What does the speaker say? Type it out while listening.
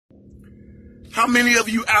How many of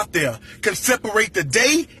you out there can separate the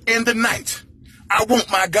day and the night? I want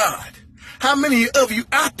my God. How many of you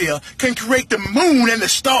out there can create the moon and the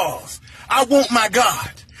stars? I want my God.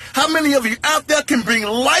 How many of you out there can bring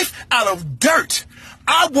life out of dirt?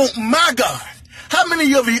 I want my God. How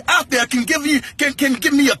many of you out there can give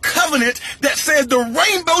me a covenant that says the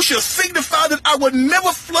rainbow shall signify that I will never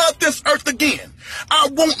flood this earth again? I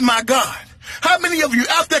want my God. How many of you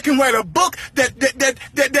out there can write a book that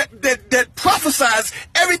prophesies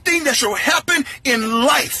everything that shall happen in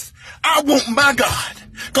life? I want my God,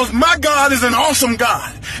 because my God is an awesome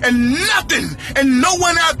God, and nothing and no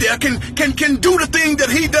one out there can do the thing that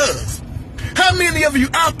he does. How many of you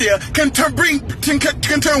out there can turn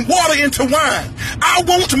water into wine? I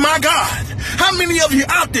want my God. How many of you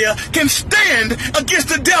out there can stand against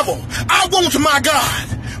the devil? I want my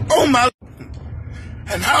God. Oh my.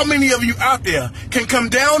 And how many of you out there can come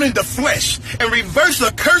down in the flesh and reverse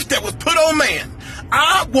the curse that was put on man?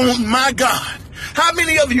 I want my God. How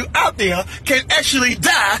many of you out there can actually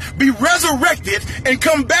die, be resurrected, and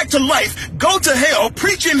come back to life, go to hell,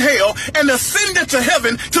 preach in hell, and ascend into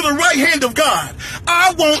heaven to the right hand of God?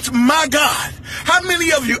 I want my God. How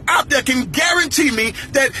many of you out there can guarantee me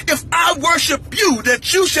that if I worship you,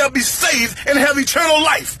 that you shall be saved and have eternal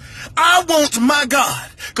life? I want my God,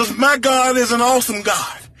 because my God is an awesome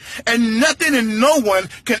God, and nothing and no one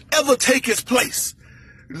can ever take his place.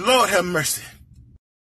 Lord have mercy.